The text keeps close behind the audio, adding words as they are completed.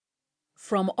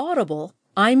From Audible,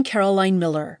 I'm Caroline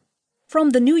Miller.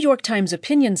 From the New York Times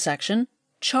opinion section,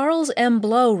 Charles M.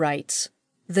 Blow writes,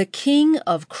 "The King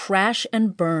of Crash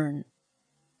and Burn."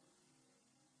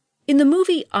 In the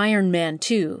movie Iron Man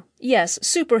 2, yes,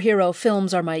 superhero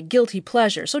films are my guilty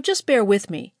pleasure, so just bear with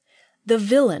me. The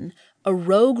villain, a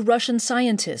rogue Russian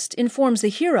scientist, informs the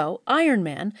hero, Iron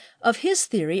Man, of his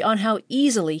theory on how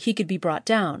easily he could be brought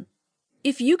down.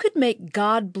 If you could make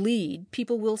God bleed,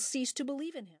 people will cease to believe in him.